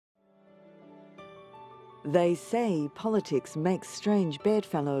They say politics makes strange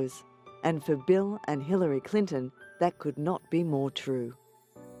bedfellows, and for Bill and Hillary Clinton, that could not be more true.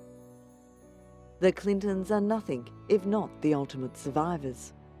 The Clintons are nothing if not the ultimate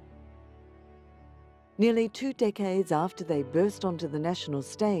survivors. Nearly 2 decades after they burst onto the national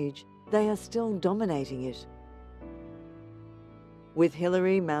stage, they are still dominating it. With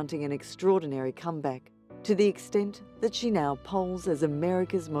Hillary mounting an extraordinary comeback, to the extent that she now polls as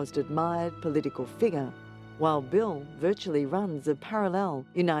America's most admired political figure, while Bill virtually runs a parallel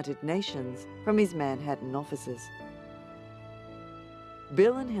United Nations from his Manhattan offices.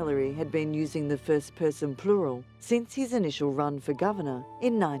 Bill and Hillary had been using the first-person plural since his initial run for governor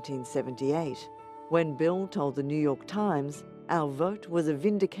in 1978, when Bill told the New York Times, "Our vote was a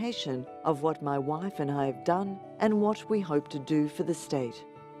vindication of what my wife and I have done and what we hope to do for the state."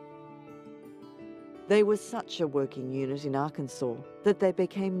 They were such a working unit in Arkansas that they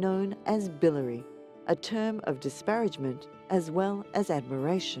became known as Billary, a term of disparagement as well as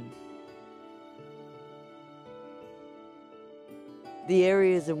admiration. The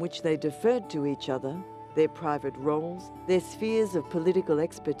areas in which they deferred to each other, their private roles, their spheres of political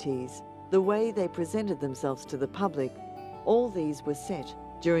expertise, the way they presented themselves to the public, all these were set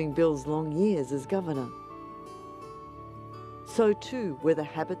during Bill's long years as governor. So too were the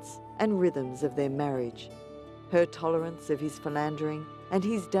habits and rhythms of their marriage, her tolerance of his philandering and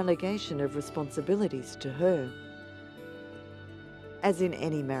his delegation of responsibilities to her. As in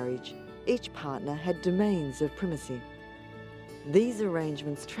any marriage, each partner had domains of primacy. These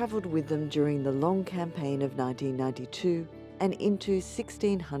arrangements travelled with them during the long campaign of 1992 and into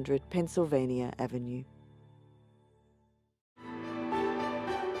 1600 Pennsylvania Avenue.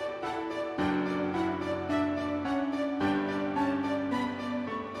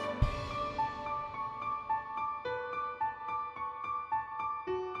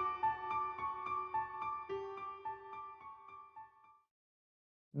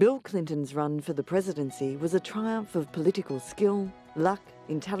 Bill Clinton's run for the presidency was a triumph of political skill, luck,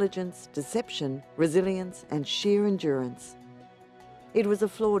 intelligence, deception, resilience, and sheer endurance. It was a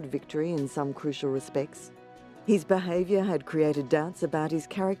flawed victory in some crucial respects. His behaviour had created doubts about his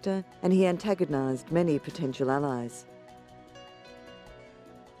character, and he antagonised many potential allies.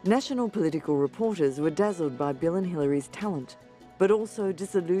 National political reporters were dazzled by Bill and Hillary's talent, but also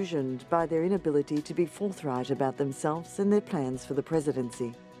disillusioned by their inability to be forthright about themselves and their plans for the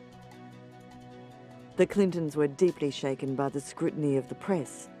presidency. The Clintons were deeply shaken by the scrutiny of the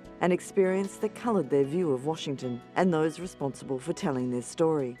press, an experience that coloured their view of Washington and those responsible for telling their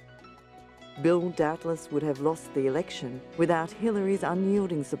story. Bill doubtless would have lost the election without Hillary's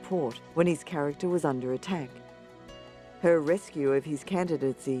unyielding support when his character was under attack. Her rescue of his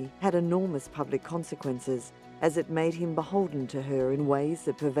candidacy had enormous public consequences, as it made him beholden to her in ways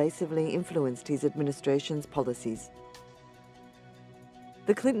that pervasively influenced his administration's policies.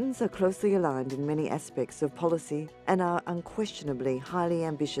 The Clintons are closely aligned in many aspects of policy and are unquestionably highly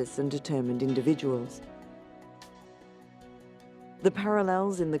ambitious and determined individuals. The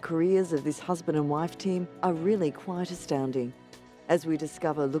parallels in the careers of this husband and wife team are really quite astounding, as we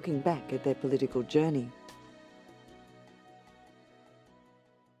discover looking back at their political journey.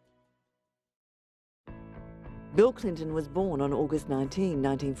 Bill Clinton was born on August 19,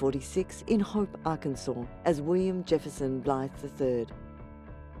 1946 in Hope, Arkansas, as William Jefferson Blythe III.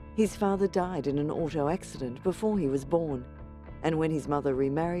 His father died in an auto accident before he was born, and when his mother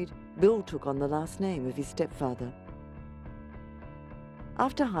remarried, Bill took on the last name of his stepfather.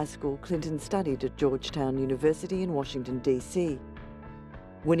 After high school, Clinton studied at Georgetown University in Washington, D.C.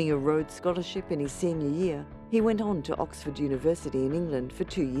 Winning a Rhodes Scholarship in his senior year, he went on to Oxford University in England for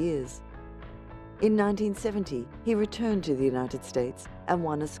 2 years. In 1970, he returned to the United States and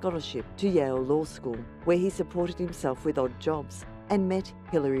won a scholarship to Yale Law School, where he supported himself with odd jobs and met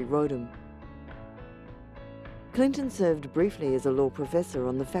Diane Rodham. Clinton served briefly as a law professor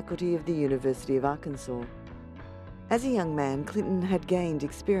on the faculty of the University of Arkansas. As a young man, Clinton had gained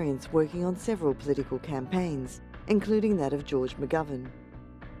experience working on several political campaigns, including that of George McGovern.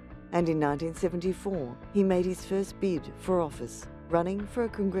 And in 1974, he made his first bid for office, running for a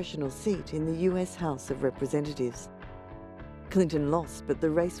congressional seat in the US House of Representatives. Clinton lost, but the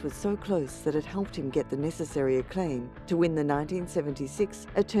race was so close that it helped him get the necessary acclaim to win the 1976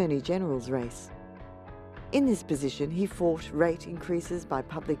 Attorney General's race. In this position, he fought rate increases by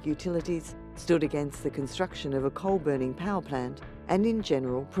public utilities, stood against the construction of a coal-burning power plant, and in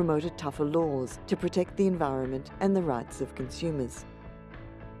general promoted tougher laws to protect the environment and the rights of consumers.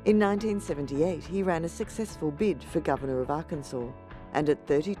 In 1978, he ran a successful bid for governor of Arkansas, and at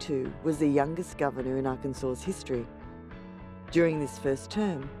 32 was the youngest governor in Arkansas's history. During this first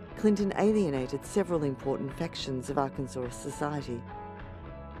term, Clinton alienated several important factions of Arkansas society.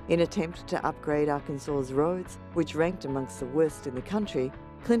 In an attempt to upgrade Arkansas's roads, which ranked amongst the worst in the country,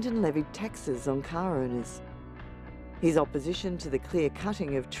 Clinton levied taxes on car owners. His opposition to the clear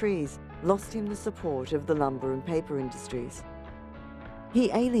cutting of trees lost him the support of the lumber and paper industries.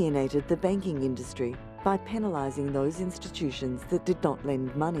 He alienated the banking industry by penalising those institutions that did not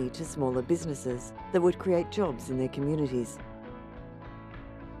lend money to smaller businesses that would create jobs in their communities.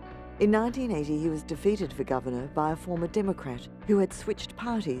 In 1980, he was defeated for governor by a former Democrat who had switched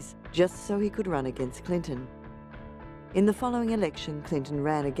parties just so he could run against Clinton. In the following election, Clinton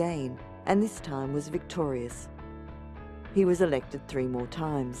ran again, and this time was victorious. He was elected 3 more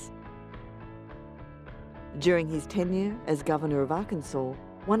times. During his tenure as governor of Arkansas,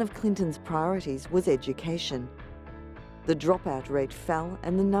 one of Clinton's priorities was education. The dropout rate fell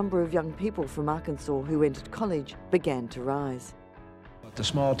and the number of young people from Arkansas who entered college began to rise. The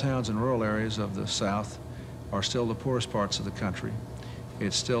small towns and rural areas of the South are still the poorest parts of the country.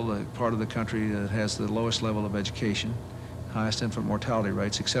 It's still the part of the country that has the lowest level of education, highest infant mortality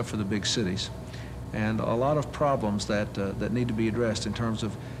rates, except for the big cities, and a lot of problems that need to be addressed in terms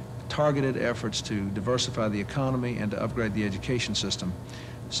of targeted efforts to diversify the economy and to upgrade the education system.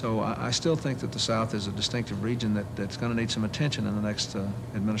 So I still think that the South is a distinctive region that's going to need some attention in the next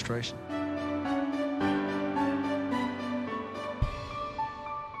administration.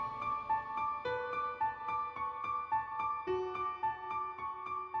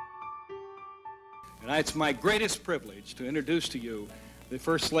 And it's my greatest privilege to introduce to you the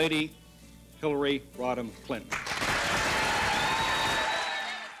First Lady, Hillary Rodham Clinton.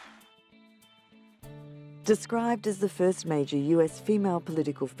 Described as the first major US female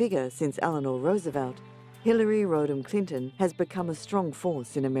political figure since Eleanor Roosevelt, Hillary Rodham Clinton has become a strong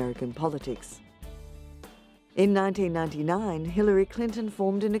force in American politics. In 1999, Hillary Clinton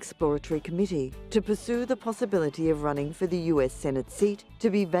formed an exploratory committee to pursue the possibility of running for the US Senate seat to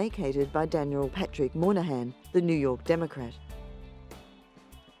be vacated by Daniel Patrick Moynihan, the New York Democrat.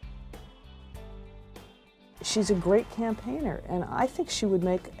 She's a great campaigner, and I think she would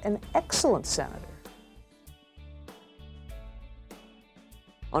make an excellent senator.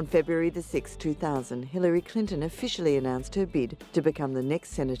 On February the 6th, 2000, Hillary Clinton officially announced her bid to become the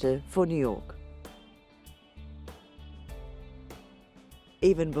next senator for New York.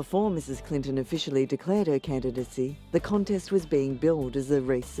 Even before Mrs. Clinton officially declared her candidacy, the contest was being billed as the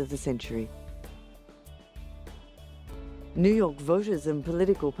race of the century. New York voters and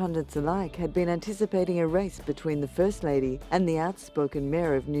political pundits alike had been anticipating a race between the First Lady and the outspoken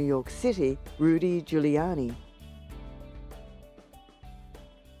mayor of New York City, Rudy Giuliani.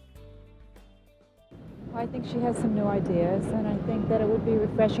 I think she has some new ideas, and I think that it would be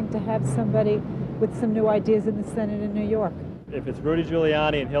refreshing to have somebody with some new ideas in the Senate in New York. If it's Rudy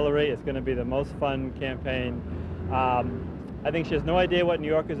Giuliani and Hillary, it's going to be the most fun campaign. I think she has no idea what New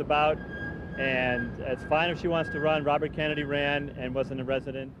York is about, and it's fine if she wants to run. Robert Kennedy ran and wasn't a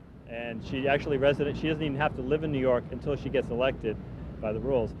resident, and she actually she doesn't even have to live in New York until she gets elected by the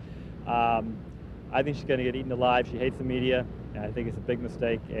rules. I think she's going to get eaten alive. She hates the media, and I think it's a big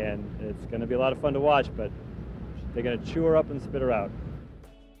mistake, and it's going to be a lot of fun to watch, but they're going to chew her up and spit her out.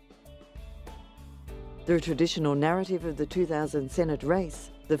 The traditional narrative of the 2000 Senate race,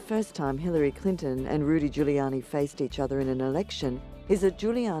 the first time Hillary Clinton and Rudy Giuliani faced each other in an election, is that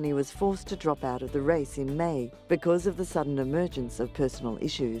Giuliani was forced to drop out of the race in May because of the sudden emergence of personal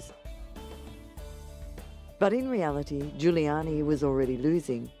issues. But in reality, Giuliani was already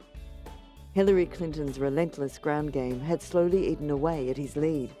losing. Hillary Clinton's relentless ground game had slowly eaten away at his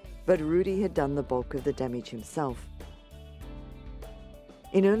lead, but Rudy had done the bulk of the damage himself.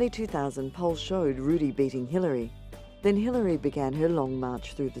 In early 2000, polls showed Rudy beating Hillary. Then Hillary began her long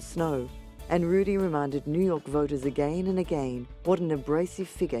march through the snow, and Rudy reminded New York voters again and again what an abrasive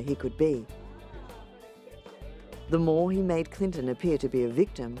figure he could be. The more he made Clinton appear to be a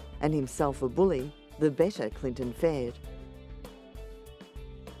victim and himself a bully, the better Clinton fared.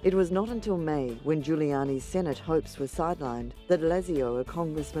 It was not until May, when Giuliani's Senate hopes were sidelined, that Lazio, a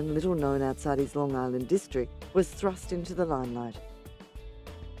congressman little known outside his Long Island district, was thrust into the limelight.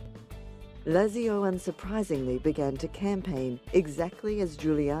 Lazio unsurprisingly began to campaign exactly as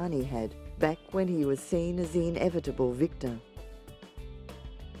Giuliani had, back when he was seen as the inevitable victor.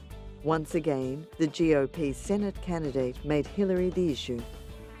 Once again, the GOP Senate candidate made Hillary the issue.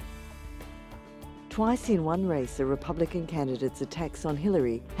 Twice in one race, a Republican candidate's attacks on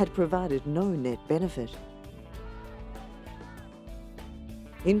Hillary had provided no net benefit.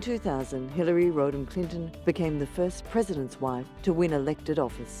 In 2000, Hillary Rodham Clinton became the first president's wife to win elected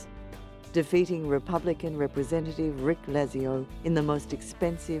office. defeating Republican Representative Rick Lazio in the most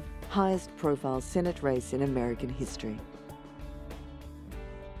expensive, highest-profile Senate race in American history.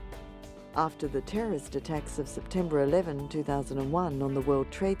 After the terrorist attacks of September 11, 2001 on the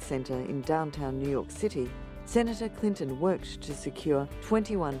World Trade Center in downtown New York City, Senator Clinton worked to secure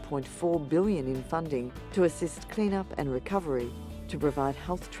 $21.4 billion in funding to assist cleanup and recovery, to provide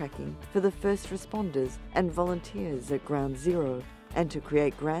health tracking for the first responders and volunteers at Ground Zero, and to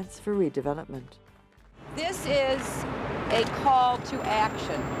create grants for redevelopment. This is a call to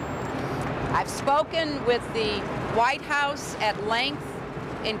action. I've spoken with the White House at length,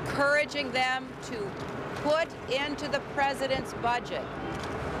 encouraging them to put into the president's budget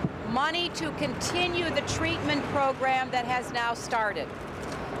money to continue the treatment program that has now started.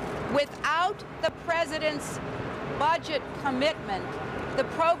 Without the president's budget commitment, the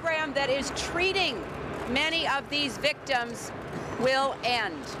program that is treating many of these victims will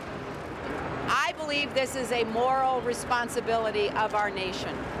end. I believe this is a moral responsibility of our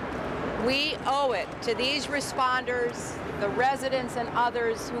nation. We owe it to these responders, the residents and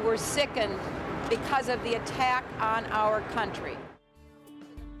others who were sickened because of the attack on our country.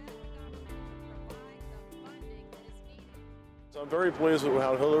 So I'm very pleased with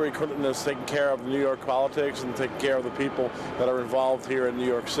how Hillary Clinton has taken care of New York politics and taken care of the people that are involved here in New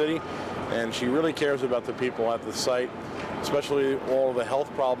York City. And she really cares about the people at the site, especially all of the health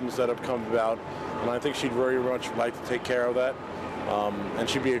problems that have come about. And I think she'd very much like to take care of that. And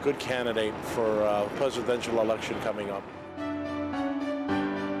she'd be a good candidate for a presidential election coming up.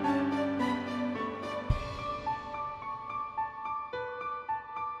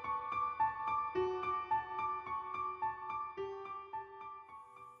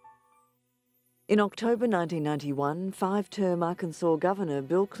 In October 1991, five-term Arkansas Governor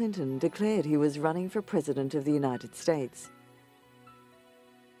Bill Clinton declared he was running for President of the United States.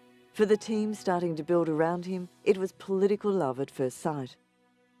 For the team starting to build around him, it was political love at first sight.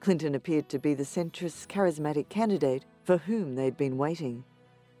 Clinton appeared to be the centrist, charismatic candidate for whom they'd been waiting.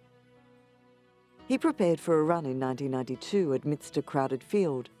 He prepared for a run in 1992 amidst a crowded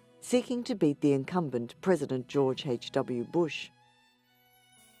field, seeking to beat the incumbent President George H.W. Bush.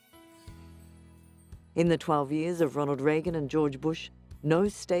 In the 12 years of Ronald Reagan and George Bush, no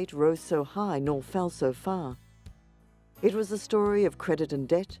state rose so high nor fell so far. It was a story of credit and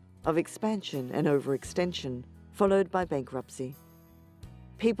debt, of expansion and overextension, followed by bankruptcy.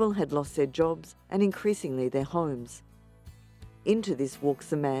 People had lost their jobs and increasingly their homes. Into this walks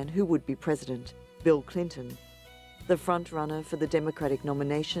the man who would be president, Bill Clinton, the front-runner for the Democratic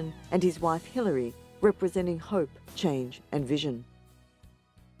nomination, and his wife Hillary, representing hope, change and vision.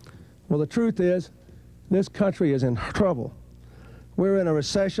 Well, the truth is, this country is in trouble. We're in a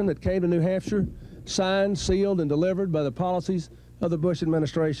recession that came to New Hampshire, signed, sealed, and delivered by the policies of the Bush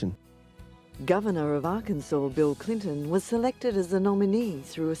administration. Governor of Arkansas Bill Clinton was selected as the nominee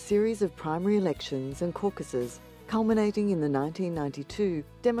through a series of primary elections and caucuses, culminating in the 1992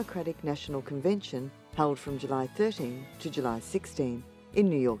 Democratic National Convention held from July 13 to July 16 in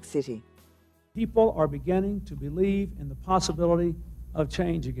New York City. People are beginning to believe in the possibility of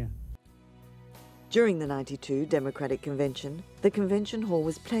change again. During the 92 Democratic Convention, the convention hall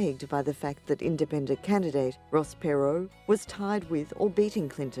was plagued by the fact that independent candidate Ross Perot was tied with or beating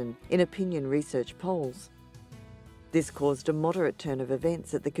Clinton in opinion research polls. This caused a moderate turn of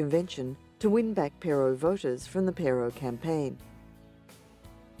events at the convention to win back Perot voters from the Perot campaign.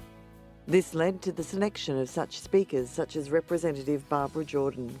 This led to the selection of such speakers such as Representative Barbara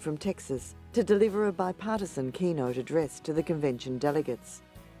Jordan from Texas to deliver a bipartisan keynote address to the convention delegates.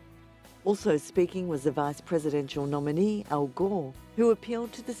 Also speaking was the vice presidential nominee, Al Gore, who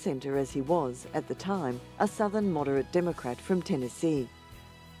appealed to the center as he was, at the time, a Southern moderate Democrat from Tennessee.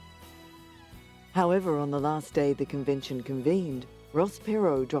 However, on the last day the convention convened, Ross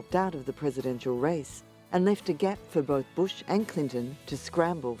Perot dropped out of the presidential race and left a gap for both Bush and Clinton to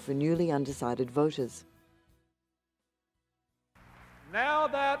scramble for newly undecided voters. Now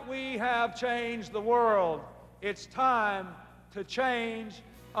that we have changed the world, it's time to change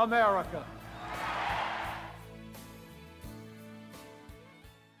America.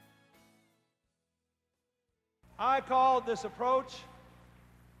 I call this approach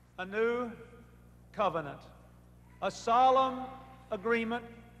a new covenant, a solemn agreement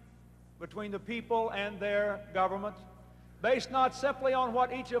between the people and their government, based not simply on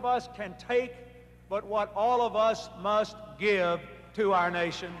what each of us can take, but what all of us must give to our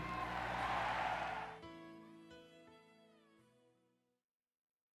nation.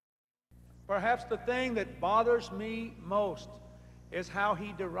 Perhaps the thing that bothers me most is how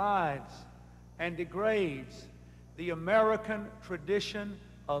he derides and degrades the American tradition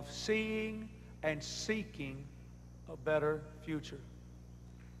of seeing and seeking a better future.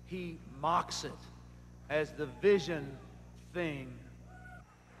 He mocks it as the vision thing.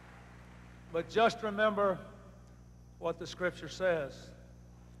 But just remember what the scripture says.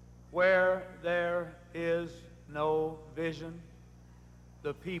 Where there is no vision,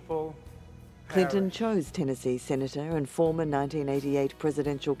 the people Clinton perish. chose Tennessee Senator and former 1988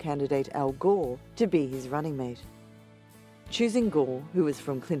 presidential candidate Al Gore to be his running mate. Choosing Gore, who was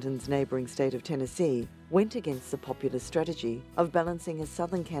from Clinton's neighbouring state of Tennessee, went against the popular strategy of balancing a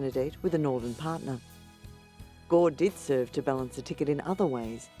southern candidate with a northern partner. Gore did serve to balance the ticket in other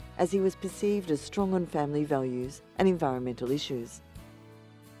ways, as he was perceived as strong on family values and environmental issues.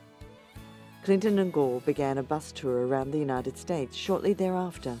 Clinton and Gore began a bus tour around the United States shortly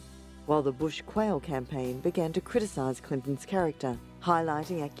thereafter, while the Bush Quayle campaign began to criticise Clinton's character,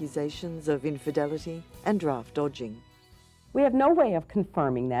 highlighting accusations of infidelity and draft dodging. We have no way of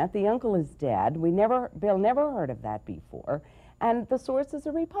confirming that. The uncle is dead. Bill never heard of that before. And the source is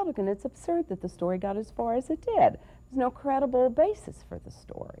a Republican. It's absurd that the story got as far as it did. There's no credible basis for the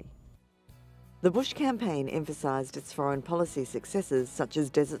story. The Bush campaign emphasised its foreign policy successes such as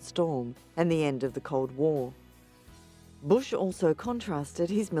Desert Storm and the end of the Cold War. Bush also contrasted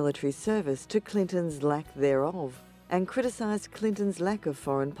his military service to Clinton's lack thereof and criticised Clinton's lack of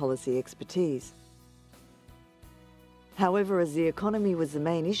foreign policy expertise. However, as the economy was the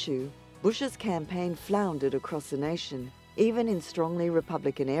main issue, Bush's campaign floundered across the nation, even in strongly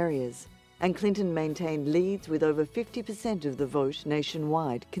Republican areas, and Clinton maintained leads with over 50% of the vote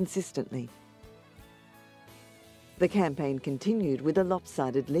nationwide consistently. The campaign continued with a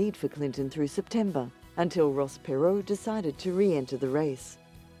lopsided lead for Clinton through September, until Ross Perot decided to re-enter the race.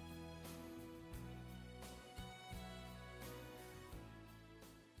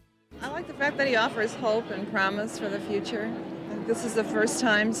 I like the fact that he offers hope and promise for the future. This is the first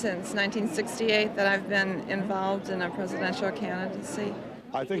time since 1968 that I've been involved in a presidential candidacy.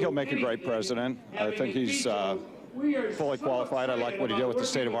 I think he'll make a great president. I think he's fully qualified. I like what he did with the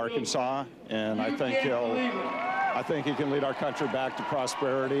state of Arkansas, and I think he can lead our country back to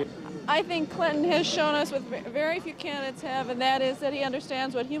prosperity. I think Clinton has shown us what very few candidates have, and that is that he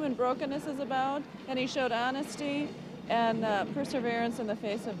understands what human brokenness is about, and he showed honesty and perseverance in the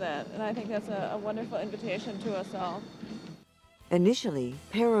face of that. And I think that's a wonderful invitation to us all. Initially,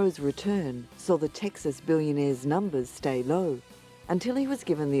 Perot's return saw the Texas billionaire's numbers stay low, until he was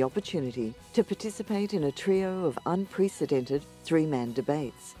given the opportunity to participate in a trio of unprecedented three-man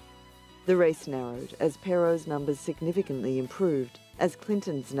debates. The race narrowed as Perot's numbers significantly improved as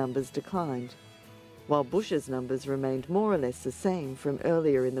Clinton's numbers declined, while Bush's numbers remained more or less the same from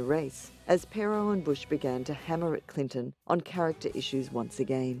earlier in the race as Perot and Bush began to hammer at Clinton on character issues once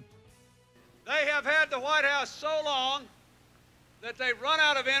again. They have had the White House so long that they've run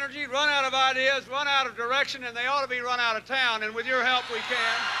out of energy, run out of ideas, run out of direction, and they ought to be run out of town, and with your help we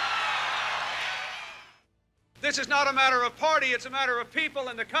can. This is not a matter of party, it's a matter of people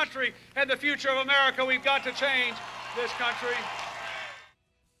and the country and the future of America. We've got to change this country.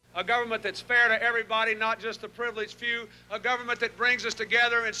 A government that's fair to everybody, not just the privileged few. A government that brings us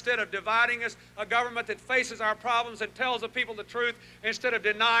together instead of dividing us. A government that faces our problems and tells the people the truth instead of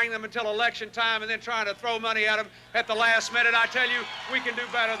denying them until election time and then trying to throw money at them at the last minute. I tell you, we can do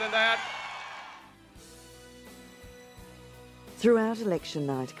better than that. Throughout election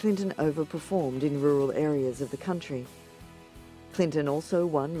night, Clinton overperformed in rural areas of the country. Clinton also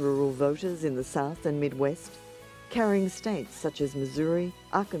won rural voters in the South and Midwest, carrying states such as Missouri,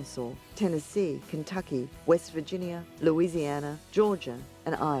 Arkansas, Tennessee, Kentucky, West Virginia, Louisiana, Georgia,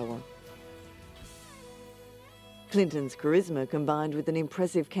 and Iowa. Clinton's charisma, combined with an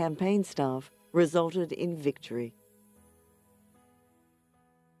impressive campaign staff, resulted in victory.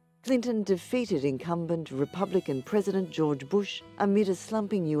 Clinton defeated incumbent Republican President George Bush amid a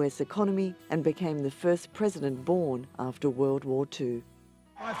slumping US economy and became the first president born after World War II.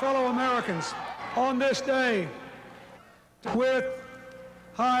 My fellow Americans, on this day, with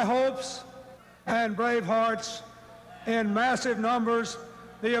high hopes and brave hearts, in massive numbers,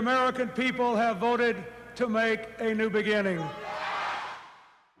 the American people have voted to make a new beginning.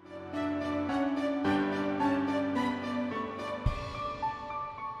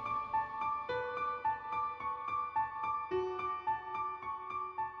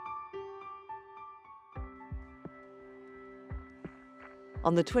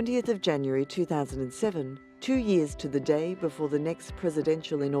 On the 20th of January 2007, 2 years to the day before the next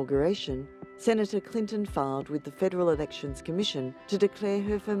presidential inauguration, Senator Clinton filed with the Federal Elections Commission to declare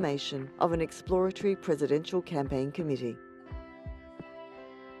her formation of an exploratory presidential campaign committee.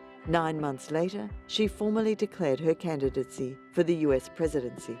 9 months later, she formally declared her candidacy for the US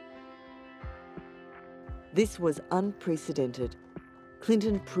presidency. This was unprecedented.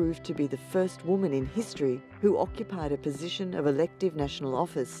 Clinton proved to be the first woman in history who occupied a position of elective national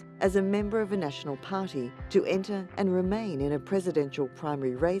office as a member of a national party to enter and remain in a presidential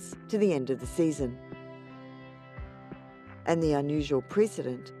primary race to the end of the season. And the unusual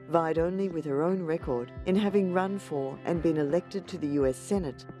precedent vied only with her own record in having run for and been elected to the US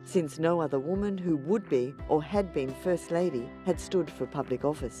Senate, since no other woman who would be or had been First Lady had stood for public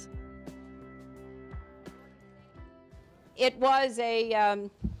office. It was a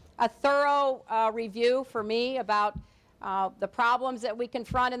thorough review for me about the problems that we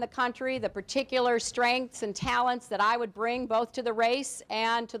confront in the country, the particular strengths and talents that I would bring both to the race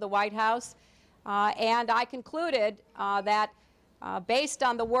and to the White House. And I concluded that based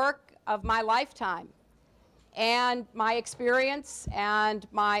on the work of my lifetime and my experience and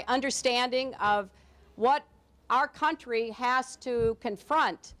my understanding of what our country has to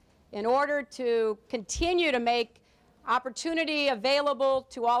confront in order to continue to make opportunity available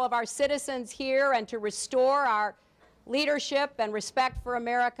to all of our citizens here and to restore our leadership and respect for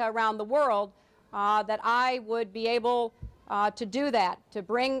America around the world, that I would be able to do that, to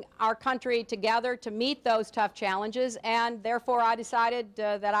bring our country together to meet those tough challenges, and therefore I decided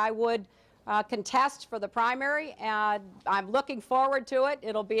that I would contest for the primary, and I'm looking forward to it.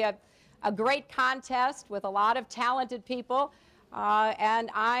 It'll be a great contest with a lot of talented people,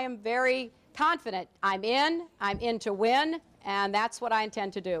 and I am very confident. I'm in to win, and that's what I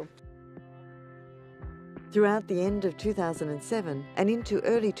intend to do. Throughout the end of 2007 and into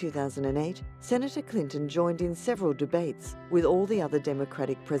early 2008, Senator Clinton joined in several debates with all the other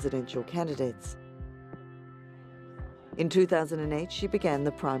Democratic presidential candidates. In 2008, she began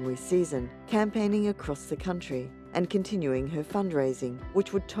the primary season, campaigning across the country and continuing her fundraising,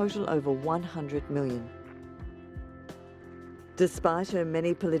 which would total over $100 million. Despite her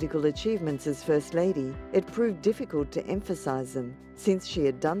many political achievements as First Lady, it proved difficult to emphasise them, since she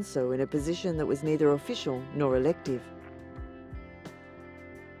had done so in a position that was neither official nor elective.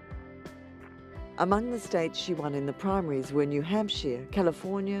 Among the states she won in the primaries were New Hampshire,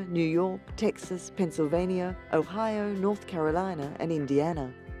 California, New York, Texas, Pennsylvania, Ohio, North Carolina, and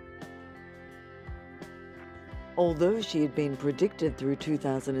Indiana. Although she had been predicted through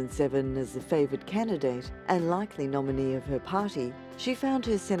 2007 as the favoured candidate and likely nominee of her party, she found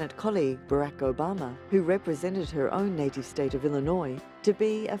her Senate colleague Barack Obama, who represented her own native state of Illinois, to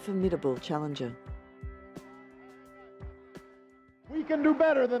be a formidable challenger. We can do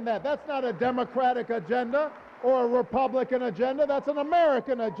better than that. That's not a Democratic agenda or a Republican agenda. That's an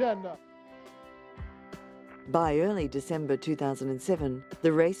American agenda. By early December 2007,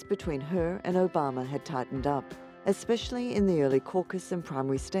 the race between her and Obama had tightened up, especially in the early caucus and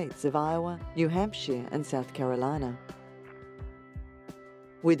primary states of Iowa, New Hampshire, and South Carolina.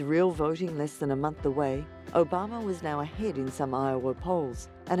 With real voting less than a month away, Obama was now ahead in some Iowa polls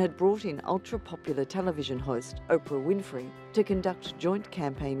and had brought in ultra-popular television host Oprah Winfrey to conduct joint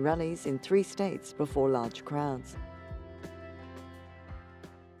campaign rallies in 3 states before large crowds.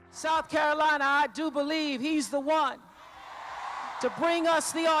 South Carolina, I do believe he's the one to bring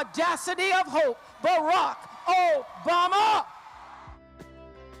us the audacity of hope, Barack Obama.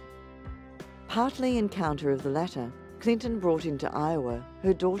 Partly in counter of the latter, Clinton brought into Iowa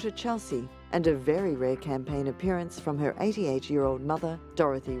her daughter Chelsea and a very rare campaign appearance from her 88-year-old mother,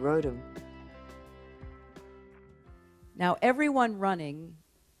 Dorothy Rodham. Now, everyone running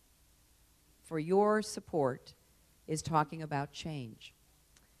for your support is talking about change.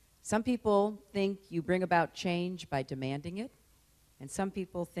 Some people think you bring about change by demanding it, and some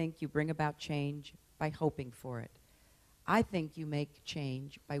people think you bring about change by hoping for it. I think you make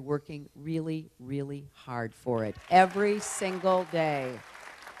change by working really, really hard for it every single day.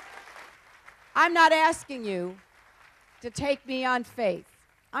 I'm not asking you to take me on faith.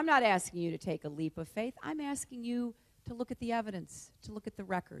 I'm not asking you to take a leap of faith. I'm asking you to look at the evidence, to look at the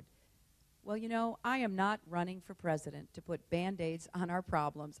record. Well, you know, I am not running for president to put Band-Aids on our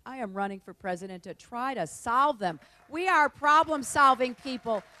problems. I am running for president to try to solve them. We are problem-solving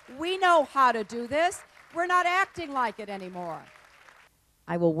people. We know how to do this. We're not acting like it anymore.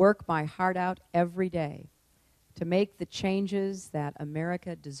 I will work my heart out every day to make the changes that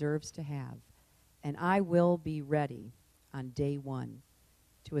America deserves to have. And I will be ready on day one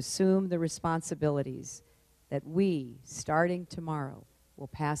to assume the responsibilities that we, starting tomorrow, will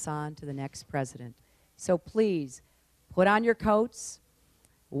pass on to the next president. So please, put on your coats,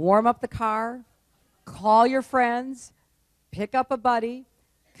 warm up the car, call your friends, pick up a buddy,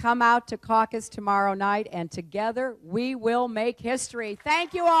 come out to caucus tomorrow night, and together we will make history.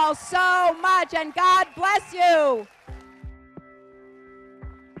 Thank you all so much, and God bless you.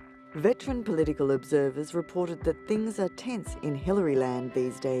 Veteran political observers reported that things are tense in Hillary land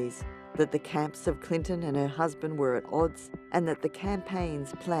these days, that the camps of Clinton and her husband were at odds, and that the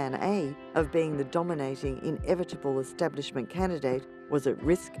campaign's Plan A of being the dominating, inevitable establishment candidate was at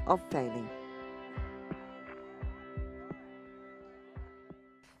risk of failing.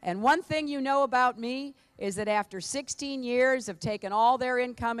 And one thing you know about me is that after 16 years of taking all their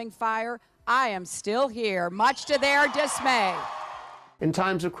incoming fire, I am still here, much to their dismay. In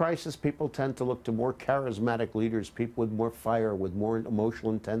times of crisis, people tend to look to more charismatic leaders, people with more fire, with more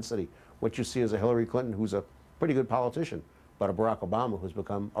emotional intensity. What you see is a Hillary Clinton who's a pretty good politician, but a Barack Obama who's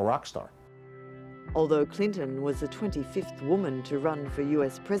become a rock star. Although Clinton was the 25th woman to run for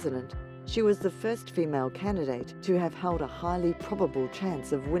US president, she was the first female candidate to have held a highly probable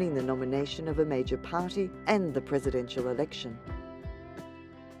chance of winning the nomination of a major party and the presidential election.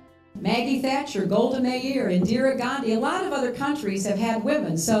 Maggie Thatcher, Golda Meir, Indira Gandhi, a lot of other countries have had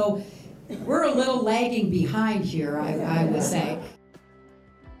women, so we're a little lagging behind here, I would say.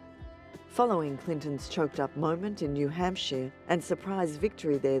 Following Clinton's choked-up moment in New Hampshire and surprise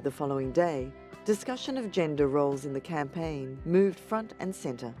victory there the following day, discussion of gender roles in the campaign moved front and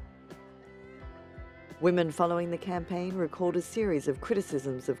centre. Women following the campaign recalled a series of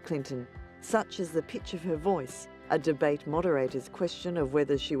criticisms of Clinton, such as the pitch of her voice, a debate moderator's question of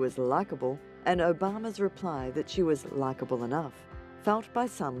whether she was likeable, and Obama's reply that she was likeable enough, felt by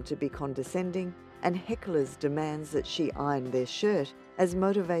some to be condescending, and hecklers' demands that she iron their shirt as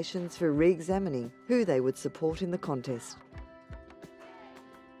motivations for re-examining who they would support in the contest.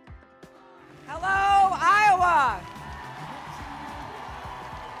 Hello, Iowa!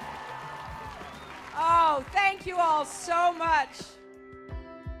 Oh, thank you all so much.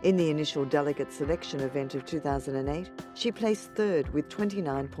 In the initial delegate selection event of 2008, she placed third with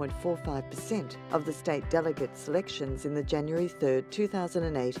 29.45% of the state delegate selections in the January 3,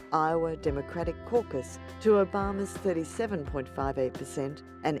 2008 Iowa Democratic Caucus to Obama's 37.58%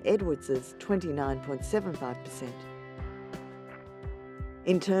 and Edwards's 29.75%.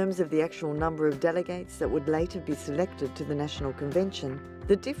 In terms of the actual number of delegates that would later be selected to the National Convention,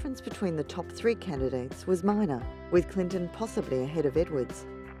 the difference between the top three candidates was minor, with Clinton possibly ahead of Edwards.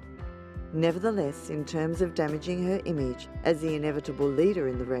 Nevertheless, in terms of damaging her image as the inevitable leader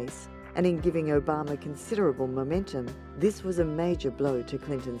in the race, and in giving Obama considerable momentum, this was a major blow to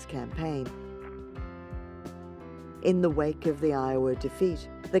Clinton's campaign. In the wake of the Iowa defeat,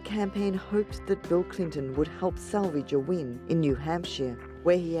 the campaign hoped that Bill Clinton would help salvage a win in New Hampshire,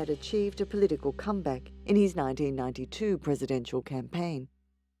 where he had achieved a political comeback in his 1992 presidential campaign.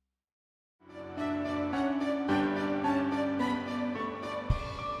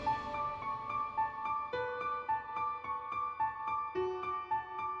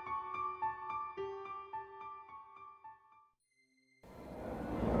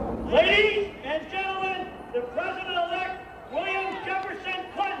 Ladies and gentlemen, the President-elect, William Jefferson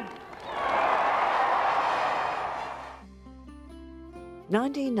Clinton.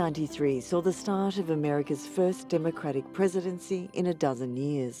 1993 saw the start of America's first Democratic presidency in a dozen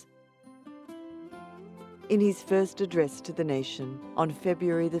years. In his first address to the nation on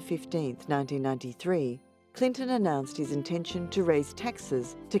February the 15th, 1993, Clinton announced his intention to raise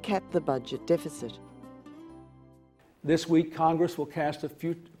taxes to cap the budget deficit. This week, Congress will cast a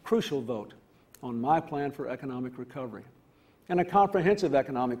crucial vote on my plan for economic recovery. In a comprehensive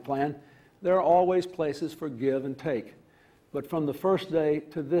economic plan, there are always places for give and take. But from the first day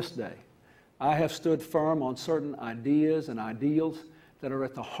to this day, I have stood firm on certain ideas and ideals that are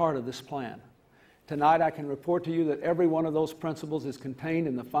at the heart of this plan. Tonight, I can report to you that every one of those principles is contained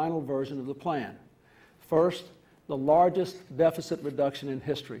in the final version of the plan. First, the largest deficit reduction in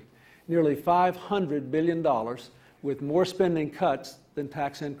history, nearly $500 billion, with more spending cuts than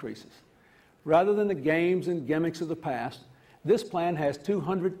tax increases. Rather than the games and gimmicks of the past, this plan has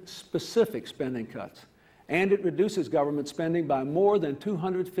 200 specific spending cuts, and it reduces government spending by more than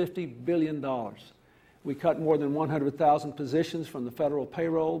 $250 billion. We cut more than 100,000 positions from the federal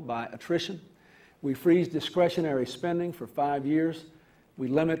payroll by attrition. We freeze discretionary spending for 5 years. We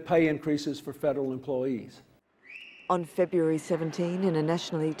limit pay increases for federal employees. On February 17, in a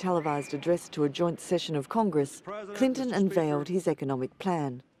nationally televised address to a joint session of Congress, Clinton unveiled his economic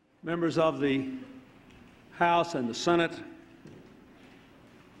plan. Members of the House and the Senate,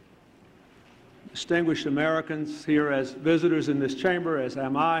 distinguished Americans here as visitors in this chamber, as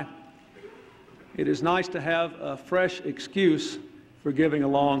am I, it is nice to have a fresh excuse for giving a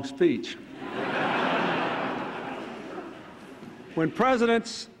long speech. When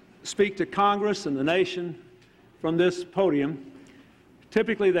presidents speak to Congress and the nation from this podium,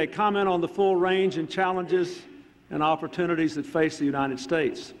 typically they comment on the full range and challenges and opportunities that face the United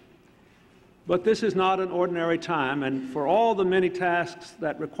States. But this is not an ordinary time, and for all the many tasks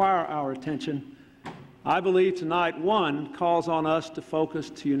that require our attention, I believe tonight one calls on us to focus,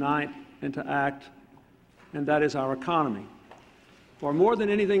 to unite, and to act, and that is our economy. For more than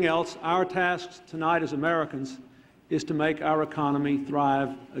anything else, our task tonight as Americans is to make our economy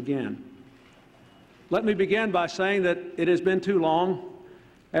thrive again. Let me begin by saying that it has been too long,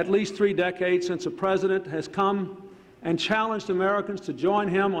 at least 3 decades, since a president has come and challenged Americans to join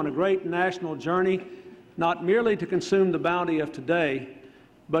him on a great national journey, not merely to consume the bounty of today,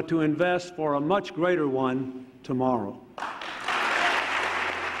 but to invest for a much greater one tomorrow.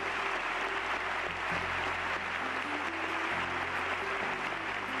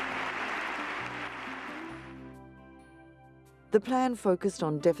 The plan focused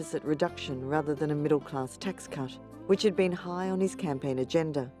on deficit reduction rather than a middle-class tax cut, which had been high on his campaign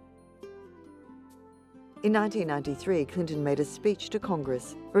agenda. In 1993, Clinton made a speech to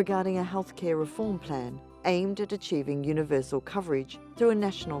Congress regarding a healthcare reform plan aimed at achieving universal coverage through a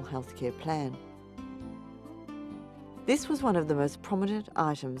national healthcare plan. This was one of the most prominent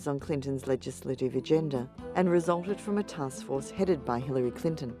items on Clinton's legislative agenda and resulted from a task force headed by Hillary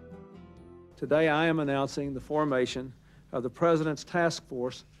Clinton. Today I am announcing the formation of the President's Task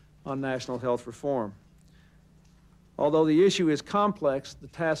Force on National Health Reform. Although the issue is complex, the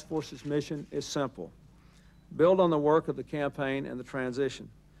task force's mission is simple. Build on the work of the campaign and the transition.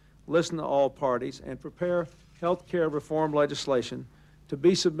 Listen to all parties and prepare health care reform legislation to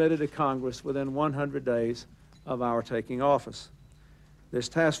be submitted to Congress within 100 days of our taking office. This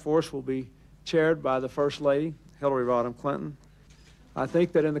task force will be chaired by the First Lady, Hillary Rodham Clinton. I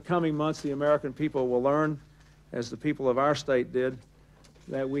think that in the coming months, the American people will learn, as the people of our state did,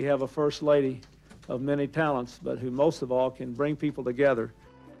 that we have a First Lady of many talents, but who most of all can bring people together.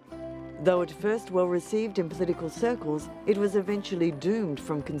 Though at first well received in political circles, it was eventually doomed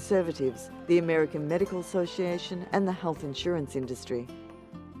from conservatives, the American Medical Association, and the health insurance industry.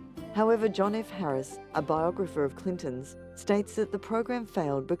 However, John F. Harris, a biographer of Clinton's, states that the program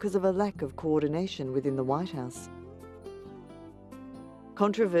failed because of a lack of coordination within the White House.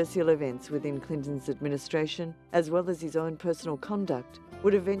 Controversial events within Clinton's administration, as well as his own personal conduct,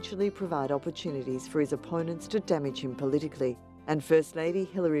 would eventually provide opportunities for his opponents to damage him politically, and First Lady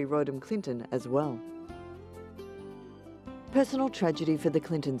Hillary Rodham Clinton as well. Personal tragedy for the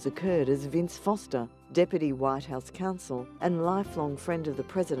Clintons occurred as Vince Foster, Deputy White House counsel and lifelong friend of the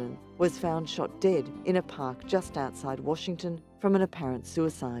president, was found shot dead in a park just outside Washington from an apparent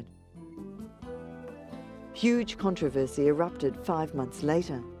suicide. Huge controversy erupted 5 months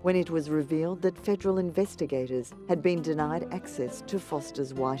later when it was revealed that federal investigators had been denied access to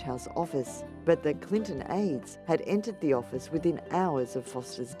Foster's White House office, but that Clinton aides had entered the office within hours of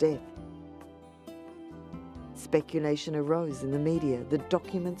Foster's death. Speculation arose in the media that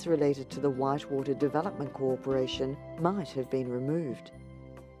documents related to the Whitewater Development Corporation might have been removed.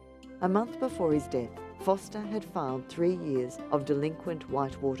 A month before his death, Foster had filed 3 years of delinquent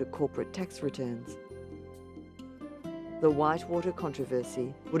Whitewater corporate tax returns. The Whitewater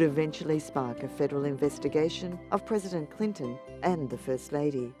controversy would eventually spark a federal investigation of President Clinton and the First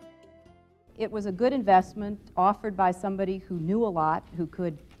Lady. It was a good investment offered by somebody who knew a lot, who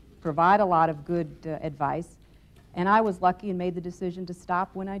could provide a lot of good advice, and I was lucky and made the decision to stop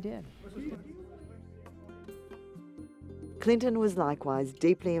when I did. Clinton was likewise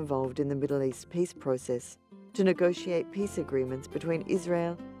deeply involved in the Middle East peace process to negotiate peace agreements between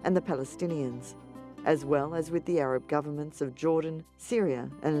Israel and the Palestinians, as well as with the Arab governments of Jordan, Syria,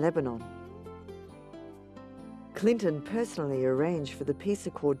 and Lebanon. Clinton personally arranged for the peace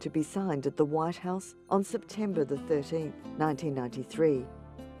accord to be signed at the White House on September the 13th, 1993.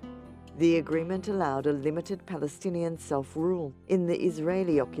 The agreement allowed a limited Palestinian self-rule in the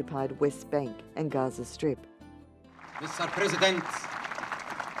Israeli-occupied West Bank and Gaza Strip. Mr. President,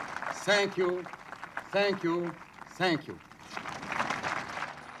 thank you, thank you, thank you.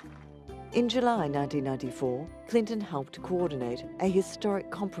 In July 1994, Clinton helped coordinate a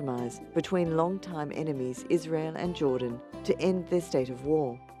historic compromise between longtime enemies Israel and Jordan to end their state of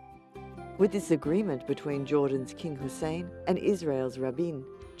war. With this agreement between Jordan's King Hussein and Israel's Rabin,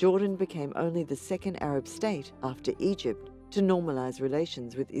 Jordan became only the second Arab state after Egypt to normalize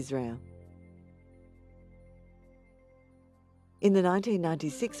relations with Israel. In the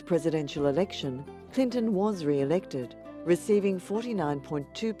 1996 presidential election, Clinton was re-elected, receiving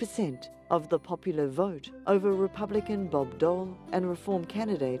 49.2% of the popular vote over Republican Bob Dole and Reform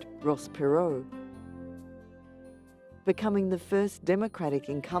candidate Ross Perot. becoming the first Democratic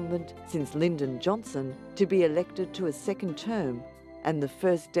incumbent since Lyndon Johnson to be elected to a second term and the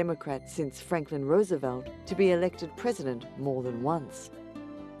first Democrat since Franklin Roosevelt to be elected president more than once.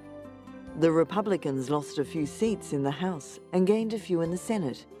 The Republicans lost a few seats in the House and gained a few in the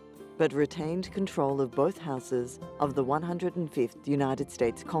Senate, but retained control of both houses of the 105th United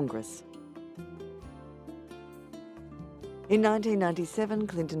States Congress. In 1997,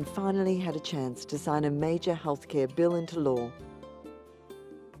 Clinton finally had a chance to sign a major healthcare bill into law.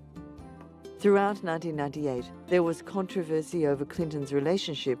 Throughout 1998, there was controversy over Clinton's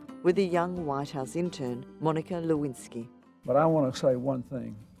relationship with a young White House intern, Monica Lewinsky. But I want to say one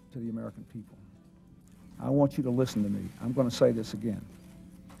thing to the American people. I want you to listen to me. I'm going to say this again.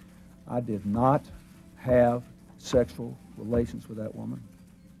 I did not have sexual relations with that woman,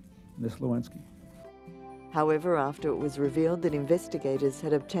 Miss Lewinsky. However, after it was revealed that investigators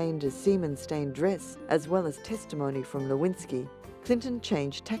had obtained a semen-stained dress as well as testimony from Lewinsky, Clinton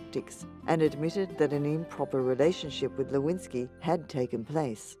changed tactics and admitted that an improper relationship with Lewinsky had taken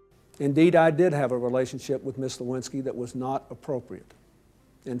place. Indeed, I did have a relationship with Miss Lewinsky that was not appropriate.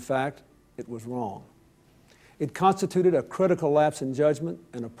 In fact, it was wrong. It constituted a critical lapse in judgment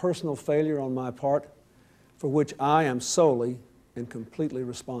and a personal failure on my part for which I am solely and completely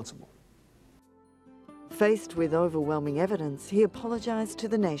responsible. Faced with overwhelming evidence, he apologized to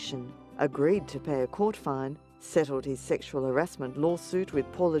the nation, agreed to pay a court fine, settled his sexual harassment lawsuit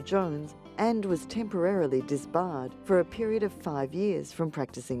with Paula Jones, and was temporarily disbarred for a period of 5 years from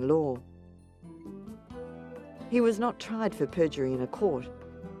practicing law. He was not tried for perjury in a court.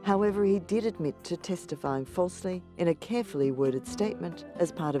 However, he did admit to testifying falsely in a carefully worded statement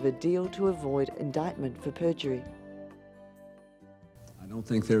as part of a deal to avoid indictment for perjury. I don't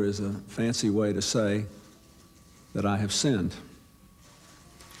think there is a fancy way to say that I have sinned.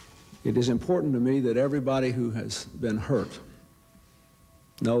 It is important to me that everybody who has been hurt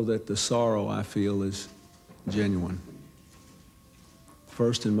know that the sorrow I feel is genuine.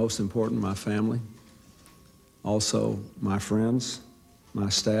 First and most important, my family, also my friends, my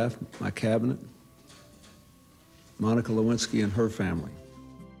staff, my cabinet, Monica Lewinsky and her family.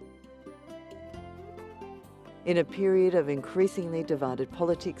 In a period of increasingly divided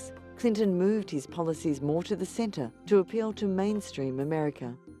politics, Clinton moved his policies more to the center to appeal to mainstream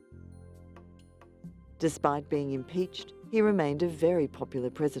America. Despite being impeached, he remained a very popular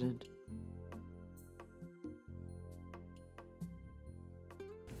president.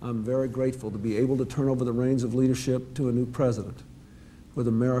 I'm very grateful to be able to turn over the reins of leadership to a new president, with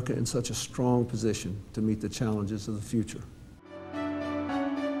America in such a strong position to meet the challenges of the future.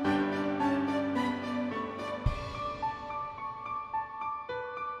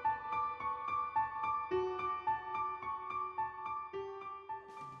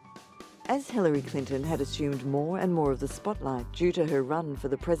 As Hillary Clinton had assumed more and more of the spotlight due to her run for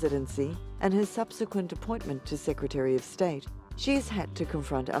the presidency and her subsequent appointment to Secretary of State, she has had to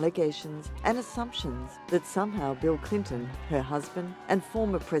confront allegations and assumptions that somehow Bill Clinton, her husband and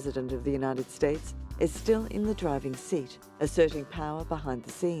former President of the United States, is still in the driving seat, asserting power behind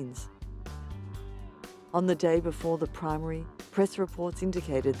the scenes. On the day before the primary, press reports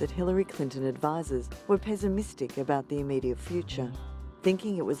indicated that Hillary Clinton advisors were pessimistic about the immediate future,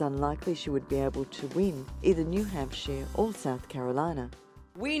 thinking it was unlikely she would be able to win either New Hampshire or South Carolina.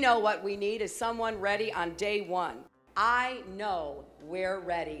 We know what we need is someone ready on day one. I know we're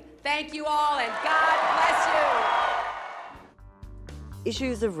ready. Thank you all, and God bless you.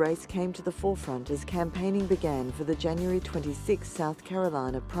 Issues of race came to the forefront as campaigning began for the January 26 South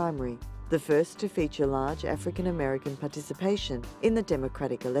Carolina primary, the first to feature large African American participation in the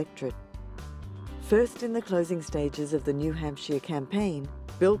Democratic electorate. First in the closing stages of the New Hampshire campaign,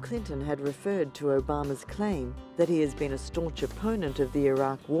 Bill Clinton had referred to Obama's claim that he has been a staunch opponent of the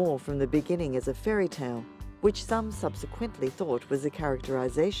Iraq War from the beginning as a fairy tale, which some subsequently thought was a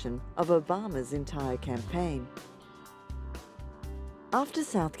characterization of Obama's entire campaign. After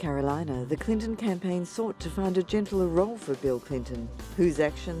South Carolina, the Clinton campaign sought to find a gentler role for Bill Clinton, whose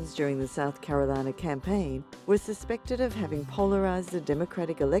actions during the South Carolina campaign were suspected of having polarized the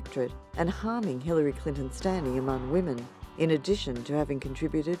Democratic electorate and harming Hillary Clinton's standing among women, in addition to having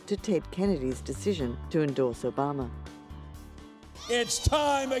contributed to Ted Kennedy's decision to endorse Obama. It's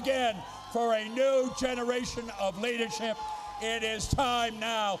time again for a new generation of leadership. It is time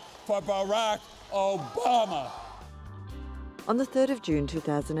now for Barack Obama. On the 3rd of June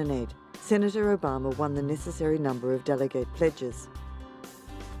 2008, Senator Obama won the necessary number of delegate pledges.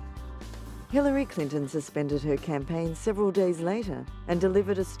 Hillary Clinton suspended her campaign several days later and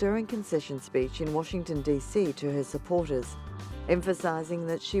delivered a stirring concession speech in Washington, D.C. to her supporters. emphasizing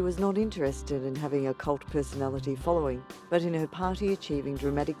that she was not interested in having a cult personality following, but in her party achieving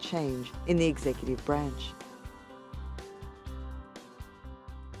dramatic change in the executive branch.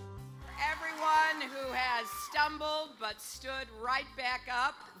 Everyone who has stumbled but stood right back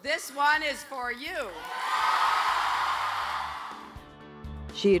up, this one is for you.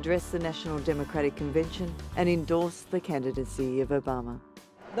 She addressed the National Democratic Convention and endorsed the candidacy of Obama.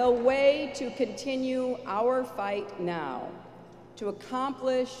 The way to continue our fight now, to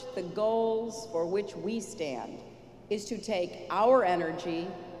accomplish the goals for which we stand, is to take our energy,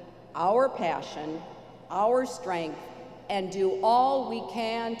 our passion, our strength, and do all we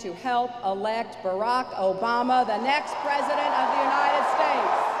can to help elect Barack Obama the next President of the United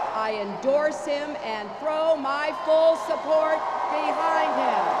States. I endorse him and throw my full support behind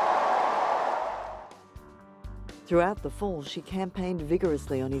him. Throughout the fall, she campaigned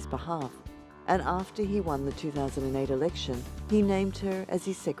vigorously on his behalf, and after he won the 2008 election, he named her as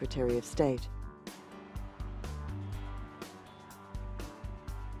his Secretary of State.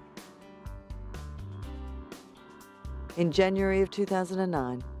 In January of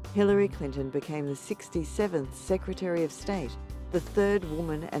 2009, Hillary Clinton became the 67th Secretary of State, the third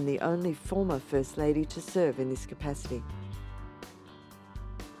woman and the only former First Lady to serve in this capacity.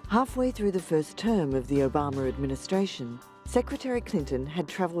 Halfway through the first term of the Obama administration, Secretary Clinton had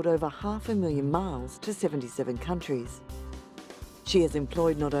travelled over 500,000 miles to 77 countries. She has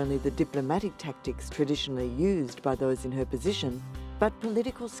employed not only the diplomatic tactics traditionally used by those in her position, but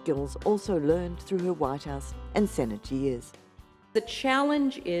political skills also learned through her White House and Senate years. The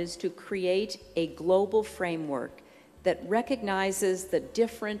challenge is to create a global framework that recognizes the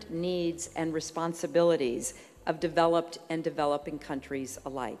different needs and responsibilities of developed and developing countries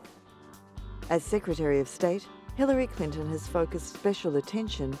alike. As Secretary of State, Hillary Clinton has focused special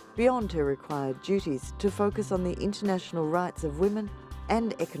attention beyond her required duties to focus on the international rights of women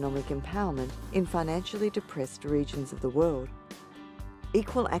and economic empowerment in financially depressed regions of the world.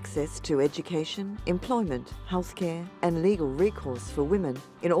 Equal access to education, employment, healthcare, and legal recourse for women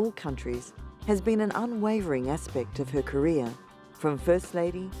in all countries has been an unwavering aspect of her career, from First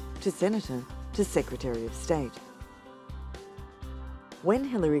Lady to Senator to Secretary of State. When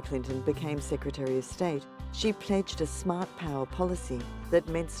Hillary Clinton became Secretary of State, she pledged a smart power policy that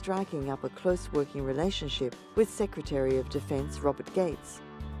meant striking up a close working relationship with Secretary of Defense Robert Gates,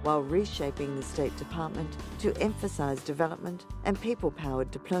 while reshaping the State Department to emphasize development and people-powered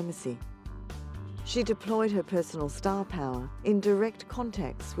diplomacy. She deployed her personal star power in direct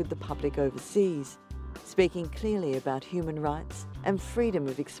contacts with the public overseas, speaking clearly about human rights and freedom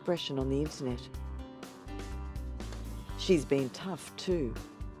of expression on the internet. She's been tough too.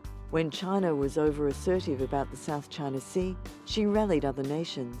 When China was over-assertive about the South China Sea, she rallied other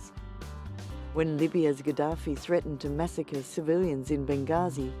nations. When Libya's Gaddafi threatened to massacre civilians in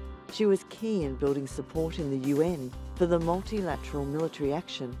Benghazi, she was key in building support in the UN for the multilateral military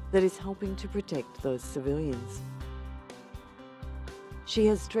action that is helping to protect those civilians. She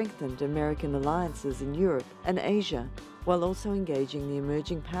has strengthened American alliances in Europe and Asia, while also engaging the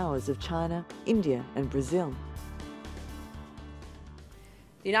emerging powers of China, India, and Brazil.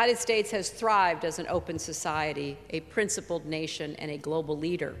 The United States has thrived as an open society, a principled nation, and a global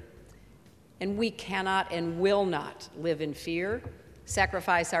leader. And we cannot and will not live in fear,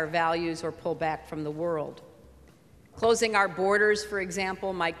 sacrifice our values, or pull back from the world. Closing our borders, for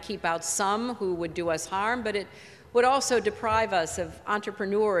example, might keep out some who would do us harm, but it would also deprive us of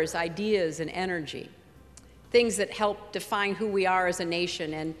entrepreneurs, ideas, and energy, things that help define who we are as a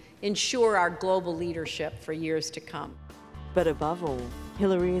nation and ensure our global leadership for years to come. But above all,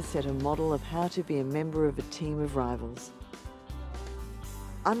 Hillary has set a model of how to be a member of a team of rivals.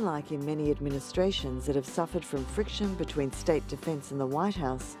 Unlike in many administrations that have suffered from friction between state defense and the White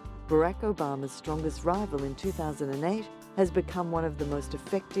House, Barack Obama's strongest rival in 2008 has become one of the most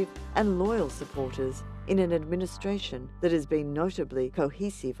effective and loyal supporters in an administration that has been notably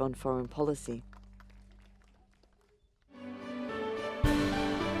cohesive on foreign policy.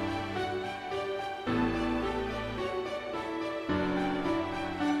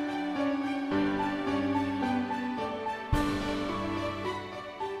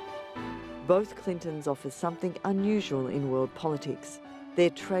 Both Clintons offer something unusual in world politics, their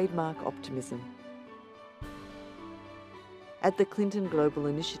trademark optimism. At the Clinton Global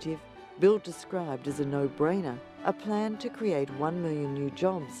Initiative, Bill described as a no-brainer a plan to create 1 million new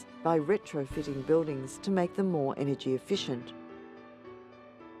jobs by retrofitting buildings to make them more energy efficient.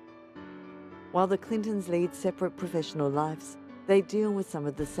 While the Clintons lead separate professional lives, they deal with some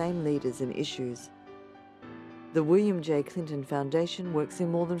of the same leaders and issues. The William J. Clinton Foundation works in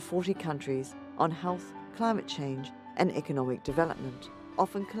more than 40 countries on health, climate change, and economic development,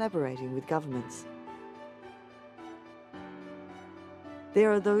 often collaborating with governments.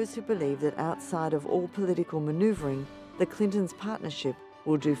 There are those who believe that outside of all political manoeuvring, the Clintons' partnership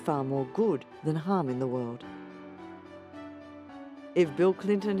will do far more good than harm in the world. If Bill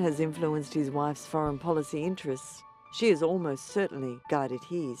Clinton has influenced his wife's foreign policy interests, she has almost certainly guided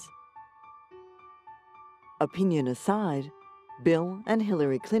his. Opinion aside, Bill and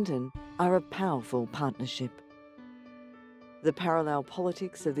Hillary Clinton are a powerful partnership. The parallel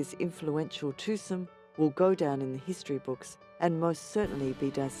politics of this influential twosome will go down in the history books and most certainly be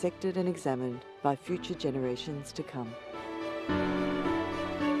dissected and examined by future generations to come.